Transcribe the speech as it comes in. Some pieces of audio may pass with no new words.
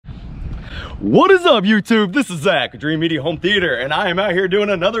What is up, YouTube? This is Zach, Dreamedia Home Theater, and I am out here doing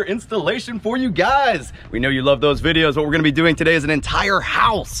another installation for you guys. We know you love those videos. What we're gonna be doing today is an entire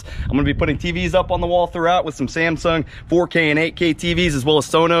house. I'm gonna be putting TVs up on the wall throughout with some Samsung 4K and 8K TVs, as well as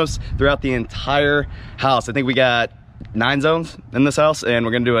Sonos throughout the entire house. I think we got 9 zones in this house, and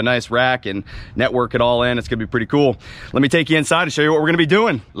we're gonna do a nice rack and network it all in. It's gonna be pretty cool. Let me take you inside and show you what we're gonna be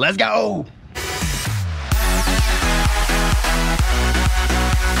doing. Let's go.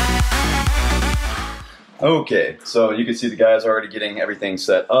 Okay, so you can see the guys already getting everything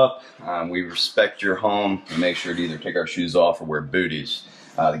set up. We respect your home and make sure to either take our shoes off or wear booties.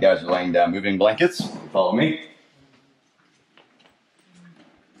 The guys are laying down moving blankets. Follow me.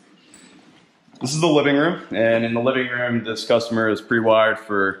 This is the living room, and in the living room, this customer is pre-wired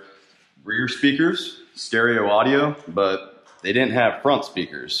for rear speakers, stereo audio, but they didn't have front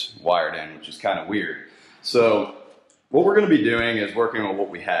speakers wired in, which is kind of weird. So what we're going to be doing is working on what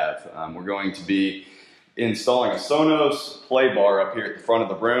we have. We're going to be installing a Sonos play bar up here at the front of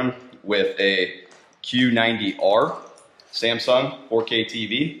the room with a Q90R Samsung 4K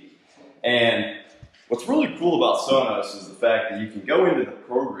TV. And what's really cool about Sonos is the fact that you can go into the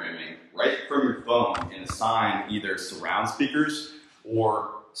programming right from your phone and assign either surround speakers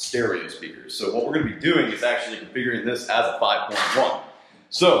or stereo speakers. So what we're going to be doing is actually configuring this as a 5.1.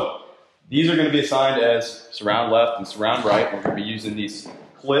 So these are going to be assigned as surround left and surround right. We're going to be using these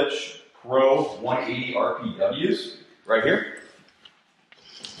Klipsch Pro 180 RPWs right here.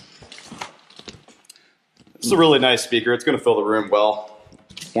 This is a really nice speaker. It's going to fill the room well.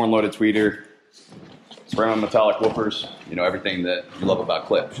 Horn-loaded tweeter, surround metallic woofers, you know, everything that you love about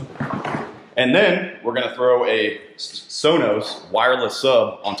Klipsch. And then we're going to throw a Sonos wireless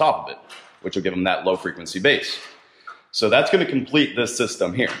sub on top of it, which will give them that low frequency bass. So that's going to complete this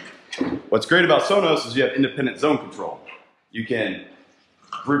system here. What's great about Sonos is you have independent zone control. You can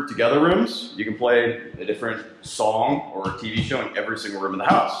group together rooms. You can play a different song or a TV show in every single room in the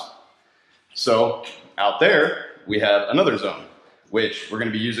house. So out there, we have another zone, which we're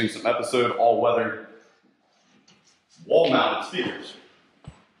going to be using some episode all-weather wall-mounted speakers.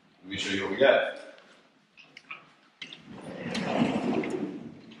 Let me show you what we got.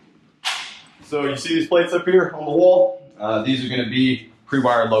 So you see these plates up here on the wall? These are going to be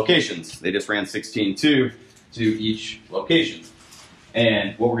pre-wired locations. They just ran 16.2 to each location.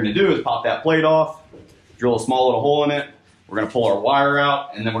 And what we're going to do is pop that plate off, drill a small little hole in it. We're going to pull our wire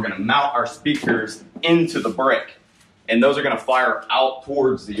out, and then we're going to mount our speakers into the brick. And those are going to fire out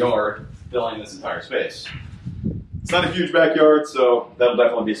towards the yard, filling this entire space. It's not a huge backyard, so that'll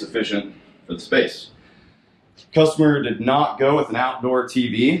definitely be sufficient for the space. Customer did not go with an outdoor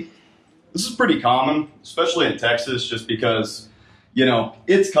TV. This is pretty common, especially in Texas, just because, you know,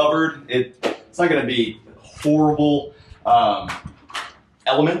 it's covered. It's not going to be horrible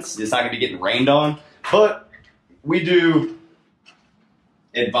elements. It's not going to be getting rained on, but we do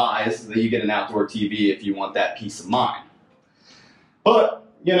advise that you get an outdoor TV if you want that peace of mind. But,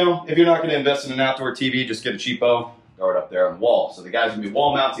 you know, if you're not going to invest in an outdoor TV, just get a cheapo, throw it up there on the wall. So the guys are going to be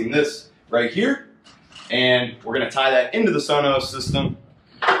wall mounting this right here, and we're going to tie that into the Sonos system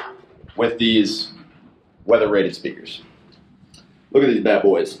with these weather rated speakers. Look at these bad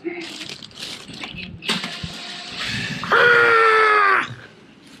boys.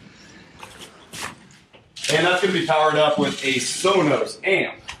 And that's going to be powered up with a Sonos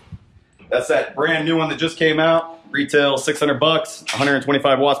amp. That's that brand new one that just came out. Retail $600,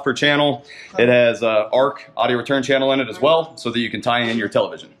 125 watts per channel. It has ARC audio return channel in it as well, so that you can tie in your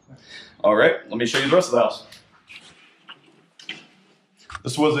television. All right, let me show you the rest of the house.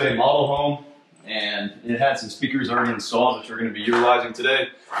 This was a model home, and it had some speakers already installed, which we're going to be utilizing today.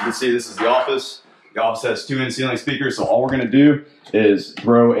 You can see this is the office. The office has 2 in-ceiling speakers, so all we're going to do is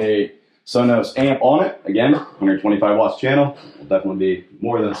throw a Sonos amp on it. Again, 125 watts channel will definitely be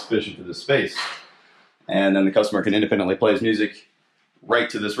more than sufficient for this space. And then the customer can independently play his music right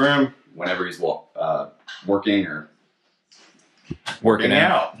to this room whenever he's working or working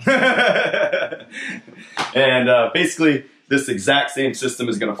out. And basically, this exact same system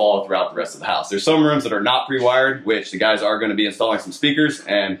is going to follow throughout the rest of the house. There's some rooms that are not pre-wired, which the guys are going to be installing some speakers,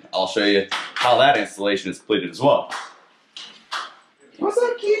 and I'll show you how that installation is completed as well. What's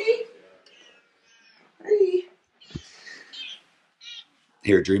up, kitty? Hey.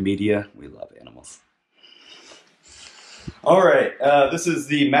 Here at Dreamedia, we love animals. All right, this is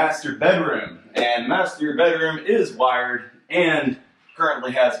the master bedroom, and master bedroom is wired and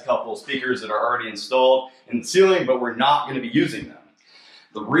currently has a couple of speakers that are already installed in the ceiling, but we're not going to be using them.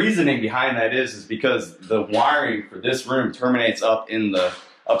 The reasoning behind that is because the wiring for this room terminates up in the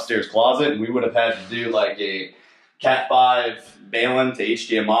upstairs closet, and we would have had to do like a Cat 5 Balun to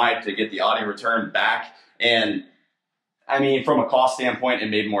HDMI to get the audio return back. And I mean, from a cost standpoint, it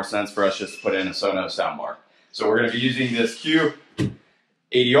made more sense for us just to put in a Sonos soundbar. So we're going to be using this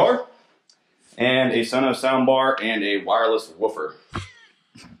Q80R and a Sonos soundbar and a wireless woofer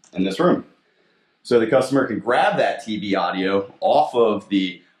in this room. So the customer can grab that TV audio off of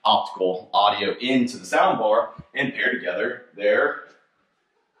the optical audio into the soundbar and pair together their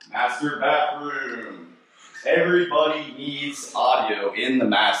master bathroom. Everybody needs audio in the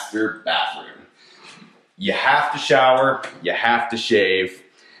master bathroom. You have to shower, you have to shave.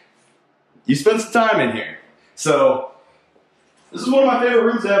 You spend some time in here. So this is one of my favorite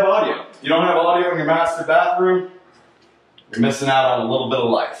rooms to have audio. If you don't have audio in your master bathroom, you're missing out on a little bit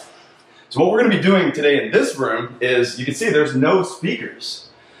of life. So what we're going to be doing today in this room is, you can see there's no speakers.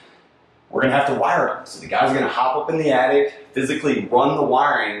 We're going to have to wire them. So the guys are going to hop up in the attic, physically run the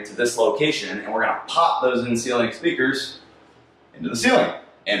wiring to this location, and we're going to pop those in-ceiling speakers into the ceiling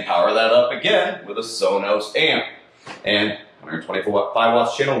and power that up again with a Sonos amp. And 125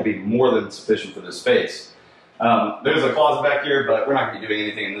 watts channel will be more than sufficient for this space. There's a closet back here, but we're not going to be doing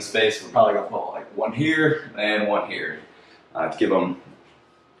anything in this space. We're probably going to put like one here and one here to give them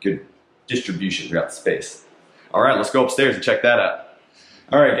good distribution throughout the space. All right, let's go upstairs and check that out.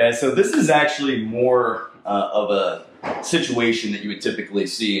 All right, guys, so this is actually more of a situation that you would typically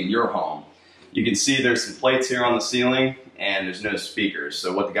see in your home. You can see there's some plates here on the ceiling and there's no speakers.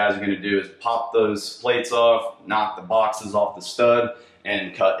 So what the guys are going to do is pop those plates off, knock the boxes off the stud,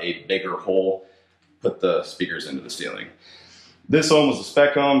 and cut a bigger hole, put the speakers into the ceiling. This home was a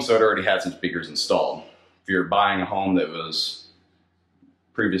spec home, so it already had some speakers installed. If you're buying a home that was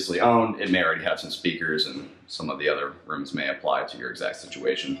previously owned, it may already have some speakers, and some of the other rooms may apply to your exact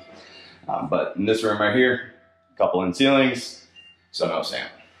situation. But in this room right here, a couple in ceilings, Sonos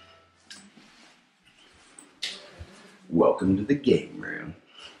amp. Welcome to the game room.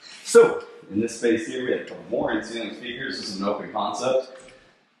 So in this space here, we have a couple more in ceiling speakers. This is an open concept.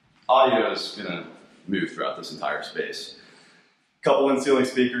 Audio is going to move throughout this entire space. Couple in ceiling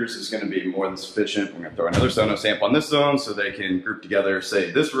speakers is going to be more than sufficient. We're going to throw another Sonos amp on this zone so they can group together,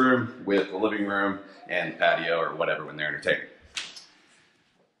 say, this room with the living room and patio or whatever when they're entertaining.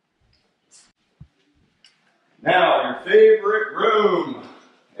 Now, your favorite room.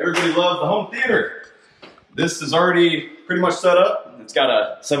 Everybody loves the home theater. This is already pretty much set up. It's got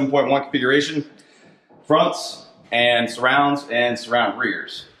a 7.1 configuration, fronts and surround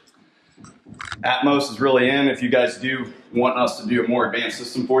rears. Atmos is really in. If you guys do want us to do a more advanced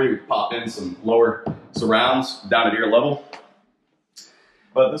system for you, we pop in some lower surrounds down at ear level.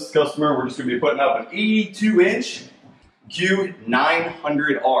 But this customer, we're just going to be putting up an 82-inch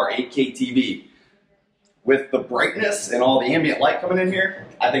Q900R 8K TV. With the brightness and all the ambient light coming in here,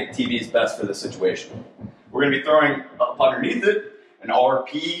 I think the TV is best for this situation. We're going to be throwing up underneath it an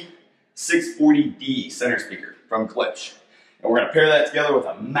RP640D center speaker from Klipsch. And we're going to pair that together with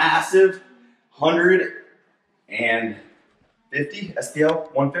a massive 150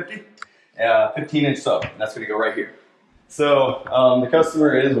 SPL 150 15-inch sub. And that's going to go right here. So the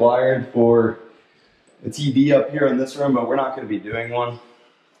customer is wired for a TV up here in this room, but we're not going to be doing one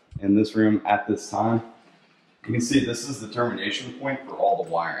in this room at this time. You can see this is the termination point for all the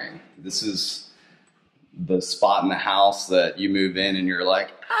wiring. This is the spot in the house that you move in and you're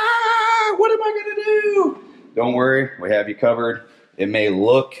like, what am I going to do? Don't worry, we have you covered. It may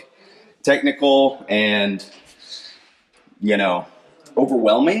look technical and, you know,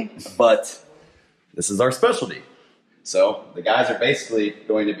 overwhelming, but this is our specialty. So the guys are basically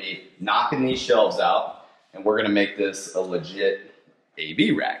going to be knocking these shelves out, and we're going to make this a legit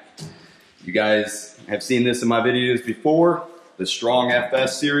AV rack. You guys have seen this in my videos before, the Strong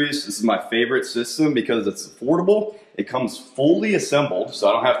FS series. This is my favorite system because it's affordable. It comes fully assembled, so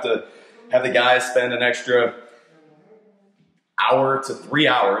I don't have to have the guys spend an extra hour to 3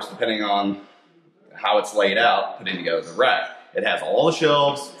 hours, depending on how it's laid out, putting together the rack. It has all the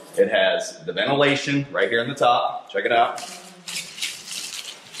shelves. It has the ventilation right here in the top. Check it out. It's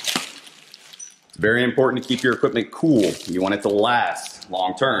very important to keep your equipment cool. You want it to last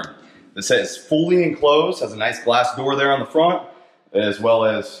long term. This is fully enclosed, has a nice glass door there on the front, as well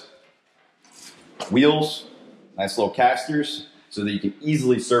as wheels, nice little casters, so that you can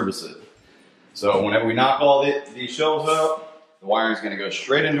easily service it. So whenever we knock all these shelves out, the wiring is going to go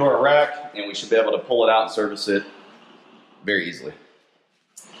straight into our rack, and we should be able to pull it out and service it very easily.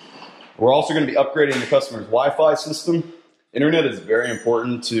 We're also going to be upgrading the customer's Wi-Fi system. Internet is very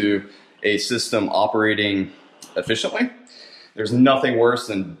important to a system operating efficiently. There's nothing worse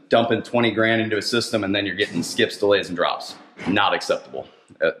than dumping 20 grand into a system and then you're getting skips, delays, and drops. Not acceptable,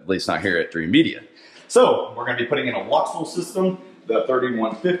 at least not here at Dreamedia. So we're going to be putting in a Luxel system, the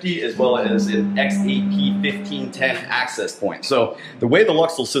 3150, as well as an X8P 1510 access point. So the way the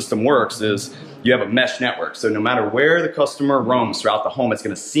Luxel system works is you have a mesh network. So no matter where the customer roams throughout the home, it's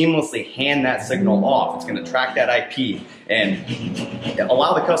going to seamlessly hand that signal off. It's going to track that IP and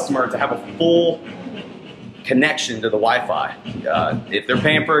allow the customer to have a full connection to the Wi-Fi. If they're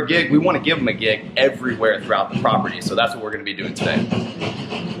paying for a gig, we want to give them a gig everywhere throughout the property. So that's what we're going to be doing today.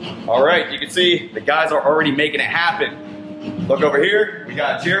 All right, you can see the guys are already making it happen. Look over here, we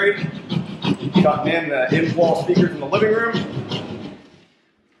got Jerry cutting in the in-wall speakers in the living room.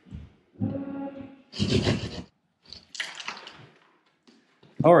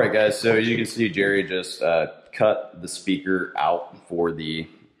 All right, guys, so you can see Jerry just cut the speaker out for the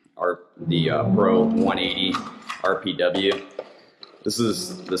Pro 180 RPW. This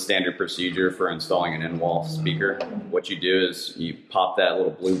is the standard procedure for installing an in-wall speaker. What you do is you pop that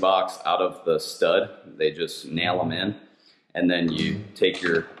little blue box out of the stud. They just nail them in. And then you take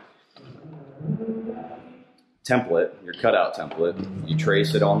your template, your cutout template, you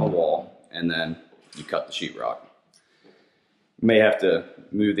trace it on the wall, and then you cut the sheetrock. You may have to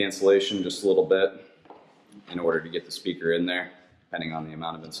move the insulation just a little bit in order to get the speaker in there, depending on the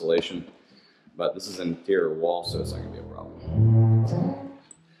amount of insulation. But this is an interior wall, so it's not going to be a problem.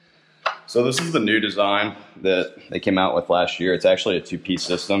 So this is the new design that they came out with last year. It's actually a two-piece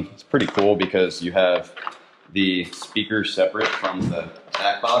system. It's pretty cool because you have the speaker separate from the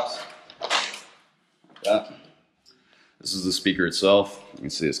back box. Yeah. This is the speaker itself. You can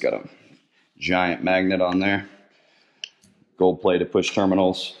see it's got a giant magnet on there. Gold-plated push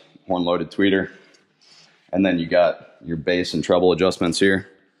terminals, horn-loaded tweeter. And then you got your bass and treble adjustments here.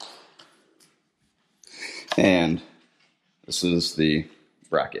 And this is the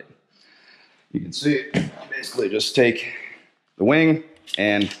bracket. You can see it. Basically just take the wing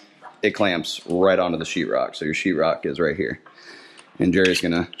and it clamps right onto the sheetrock. So your sheetrock is right here. And Jerry's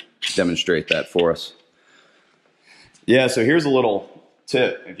gonna demonstrate that for us. Yeah, so here's a little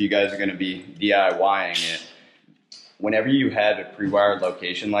tip if you guys are gonna be DIYing it. Whenever you have a pre-wired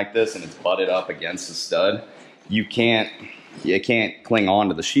location like this and it's butted up against the stud, you can't cling on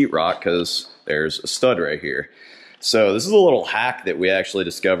to the sheetrock because there's a stud right here. So this is a little hack that we actually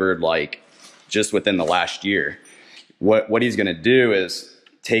discovered like just within the last year. What he's gonna do is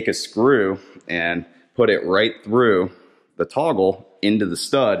take a screw and put it right through the toggle into the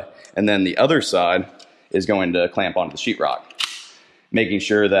stud, and then the other side is going to clamp onto the sheetrock, making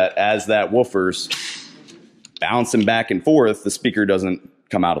sure that as that woofer's bouncing back and forth, the speaker doesn't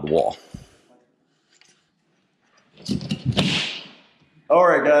come out of the wall. All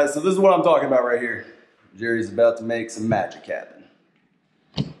right, guys, so this is what I'm talking about right here. Jerry's about to make some magic happen.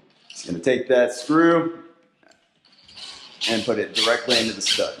 He's gonna take that screw and put it directly into the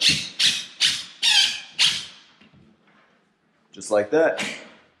stud. Just like that.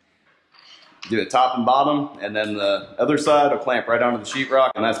 Do it top and bottom, and then the other side will clamp right onto the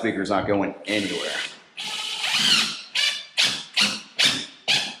sheetrock, and that speaker's not going anywhere.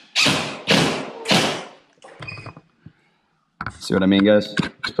 See what I mean, guys?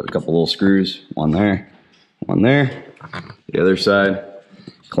 Just put a couple little screws, one there. The other side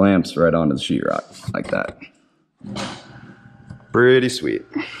clamps right onto the sheetrock, like that. Pretty sweet.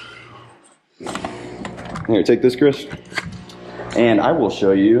 Here, take this, Chris. And I will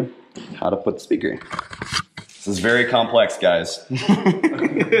show you how to put the speaker in. This is very complex, guys.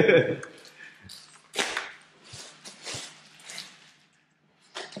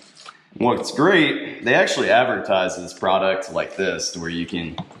 What's great, they actually advertise this product like this, where you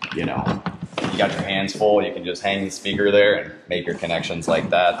can, you know, you got your hands full, you can just hang the speaker there and make your connections like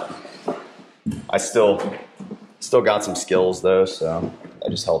that. I still got some skills though, so I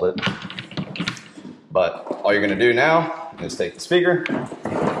just held it. But all you're gonna do now is take the speaker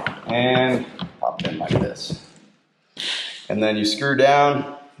and pop it in like this. And then you screw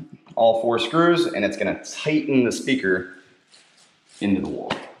down all 4 screws and it's gonna tighten the speaker into the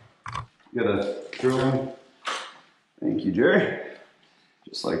wall. You gotta drill in. Thank you, Jerry.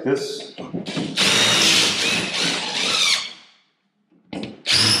 Just like this.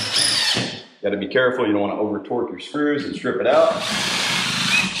 Gotta be careful, you don't want to over torque your screws and strip it out,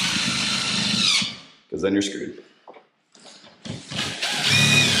 because then you're screwed.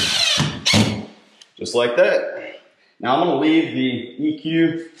 Just like that. Now I'm gonna leave the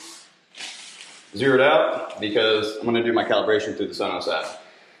EQ zeroed out because I'm gonna do my calibration through the Sonos app.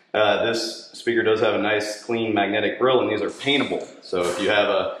 This speaker does have a nice clean magnetic grill, and these are paintable. So if you have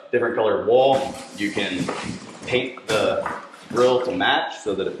a different colored wall, you can paint the grill to match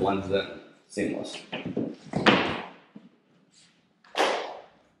so that it blends in seamless.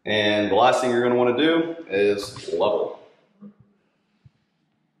 And the last thing you're going to want to do is level.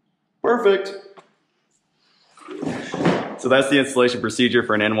 Perfect. So that's the installation procedure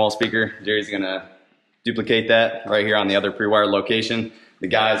for an end wall speaker. Jerry's going to duplicate that right here on the other pre-wired location. The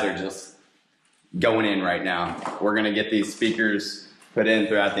guys are just going in right now. We're going to get these speakers put in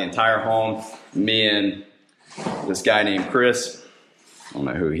throughout the entire home. Me and this guy named Chris, I don't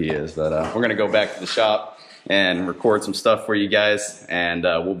know who he is, but we're going to go back to the shop and record some stuff for you guys, and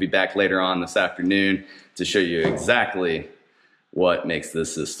we'll be back later on this afternoon to show you exactly what makes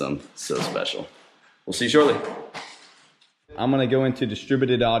this system so special. We'll see you shortly. I'm going to go into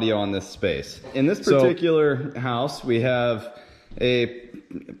distributed audio on this space. In this particular house, we have a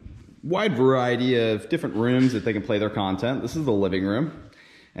wide variety of different rooms that they can play their content. This is the living room,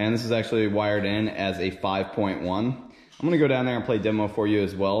 and this is actually wired in as a 5.1. I'm gonna go down there and play demo for you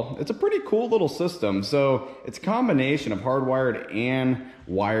as well. It's a pretty cool little system. So it's a combination of hardwired and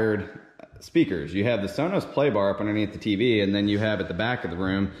wired speakers. You have the Sonos play bar up underneath the TV, and then you have at the back of the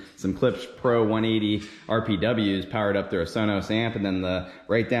room some Klipsch Pro 180 RPWs powered up through a Sonos amp, and then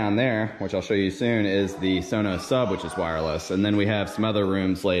right down there, which I'll show you soon, is the Sonos sub, which is wireless. And then we have some other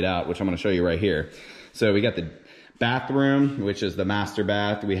rooms laid out, which I'm gonna show you right here. So we got the bathroom, which is the master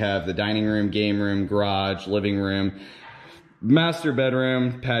bath. We have the dining room, game room, garage, living room, master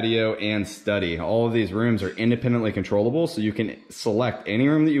bedroom, patio, and study. All of these rooms are independently controllable, so you can select any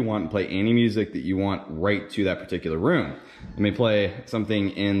room that you want and play any music that you want right to that particular room. Let me play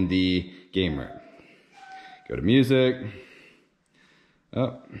something in the game room. Go to music.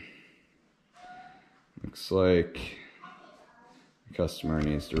 Oh, looks like the customer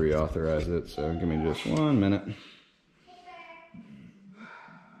needs to reauthorize it, so give me just 1 minute.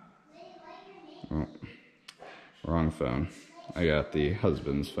 Oh, wrong phone. I got the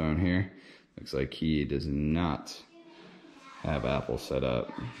husband's phone here. Looks like he does not have Apple set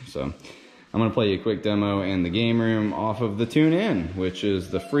up. So I'm gonna play you a quick demo in the game room off of the TuneIn, which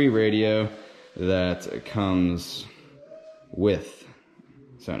is the free radio that comes with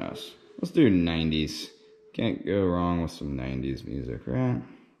Sonos. Let's do 90s. Can't go wrong with some 90s music, right?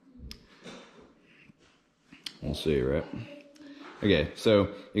 We'll see, right? Okay, so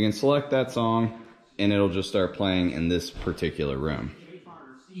you can select that song, and it'll just start playing in this particular room.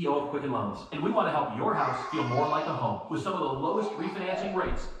 CEO of Quicken Loans, and we want to help your house feel more like a home with some of the lowest refinancing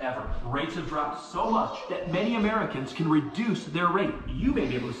rates ever. Rates have dropped so much that many Americans can reduce their rate. You may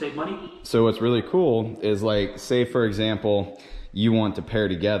be able to save money. So what's really cool is, like, say for example, you want to pair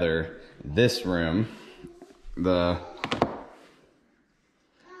together this room, the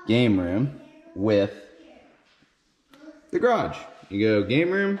game room, with the garage. You go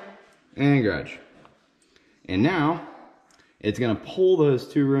game room and garage. And now, it's gonna pull those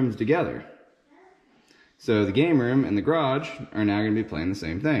two rooms together. So the game room and the garage are now gonna be playing the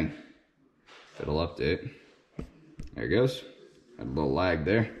same thing. It'll update. There it goes. Had a little lag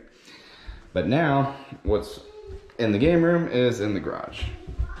there. But now, what's in the game room is in the garage.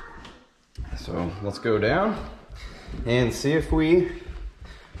 So let's go down and see if we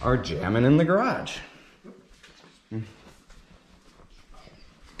are jamming in the garage.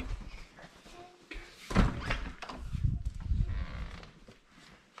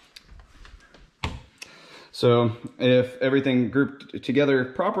 So if everything grouped together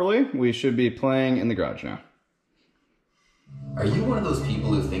properly, we should be playing in the garage now. Are you one of those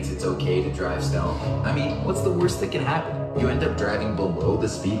people who thinks it's okay to drive stealth? I mean, what's the worst that can happen? You end up driving below the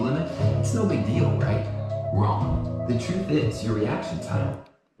speed limit? It's no big deal, right? Wrong. The truth is, your reaction time.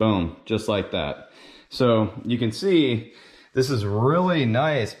 Boom, just like that. So you can see this is really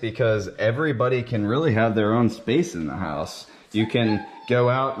nice because everybody can really have their own space in the house. You can go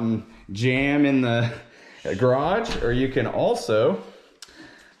out and jam in the garage, or you can also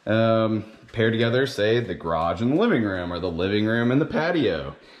pair together, say, the garage and the living room, or the living room and the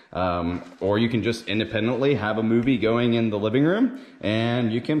patio. Or you can just independently have a movie going in the living room,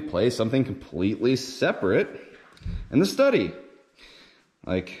 and you can play something completely separate in the study,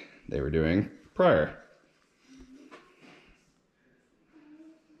 like they were doing prior.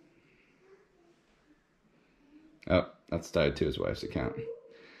 Oh, that's tied to his wife's account.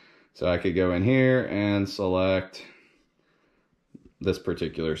 So I could go in here and select this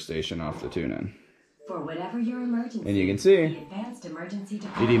particular station off the TuneIn. For whatever your emergency, and you can see the Advanced Emergency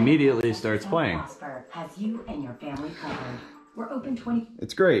it immediately starts playing. Has you and your family covered. We're open 20.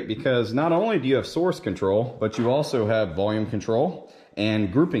 It's great because not only do you have source control, but you also have volume control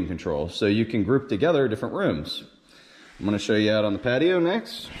and grouping control. So you can group together different rooms. I'm going to show you out on the patio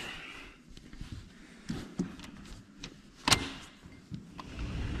next.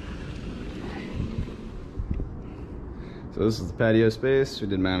 So this is the patio space. We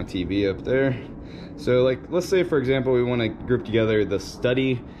did mount a TV up there. So like, let's say for example, we want to group together the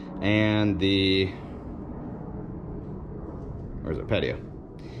study and the, where's the patio?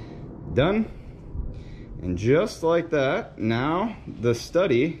 Done. And just like that, now the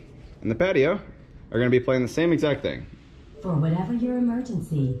study and the patio are going to be playing the same exact thing. For whatever your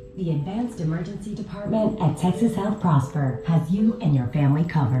emergency, the Advanced Emergency Department at Texas Health Prosper has you and your family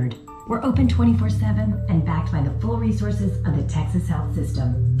covered. We're open 24/7 and backed by the full resources of the Texas Health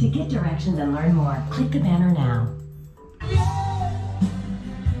System. To get directions and learn more, click the banner now.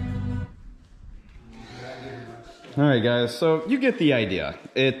 All right, guys, so you get the idea.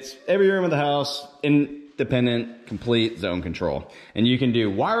 It's every room of the house, independent, complete zone control. And you can do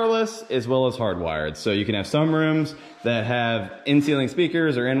wireless as well as hardwired. So you can have some rooms that have in-ceiling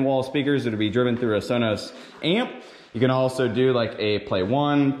speakers or in-wall speakers that will be driven through a Sonos amp. You can also do like a play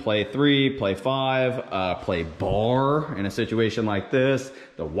 1, play 3, play 5, play bar in a situation like this,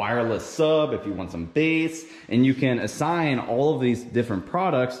 the wireless sub if you want some bass, and you can assign all of these different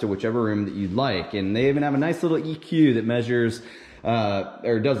products to whichever room that you'd like. And they even have a nice little EQ that measures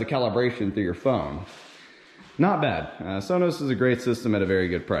or does the calibration through your phone. Not bad. Sonos is a great system at a very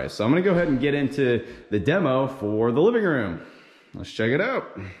good price. So I'm gonna go ahead and get into the demo for the living room. Let's check it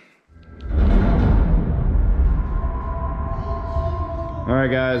out. All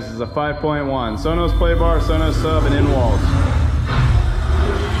right, guys, this is a 5.1 Sonos play bar, Sonos sub, and in-walls.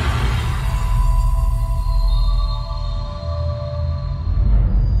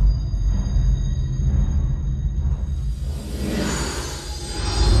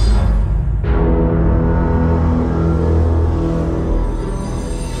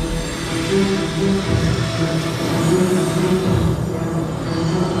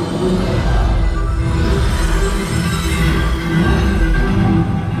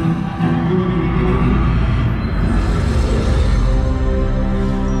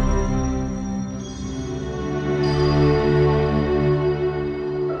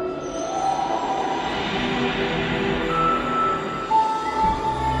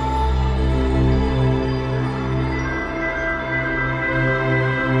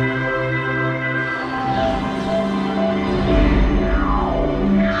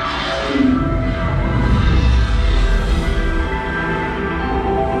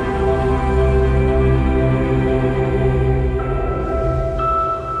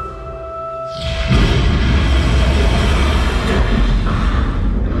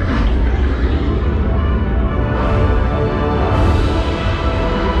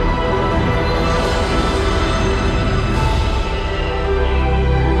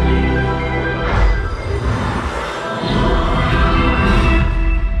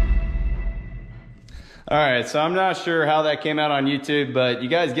 All right, so I'm not sure how that came out on YouTube, but you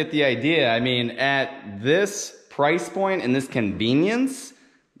guys get the idea. I mean, at this price point and this convenience,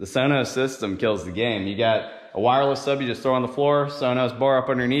 the Sonos system kills the game. You got a wireless sub you just throw on the floor, Sonos bar up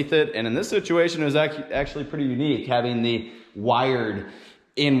underneath it, and in this situation it was actually pretty unique, having the wired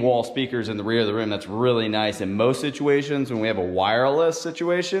in-wall speakers in the rear of the room. That's really nice. In most situations, when we have a wireless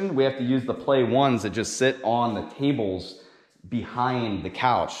situation, we have to use the play ones that just sit on the tables behind the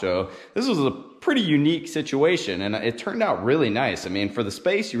couch. So this was a pretty unique situation, and it turned out really nice. I mean, for the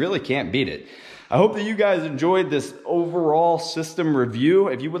space, you really can't beat it. I hope that you guys enjoyed this overall system review.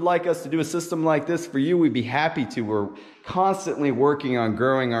 If you would like us to do a system like this for you, we'd be happy to. We're constantly working on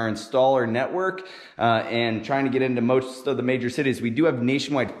growing our installer network and trying to get into most of the major cities. We do have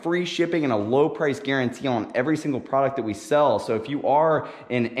nationwide free shipping and a low price guarantee on every single product that we sell. So if you are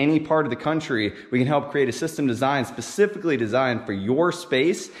in any part of the country, we can help create a system design specifically designed for your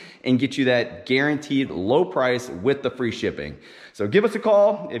space and get you that guaranteed low price with the free shipping. So give us a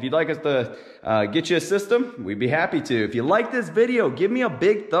call if you'd like us to get you a system. We'd be happy to. If you like this video, give me a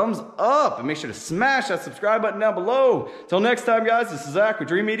big thumbs up and make sure to smash that subscribe button down below. Till next time, guys, this is Zach with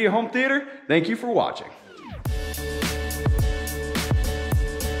Dreamedia Home Theater. Thank you for watching.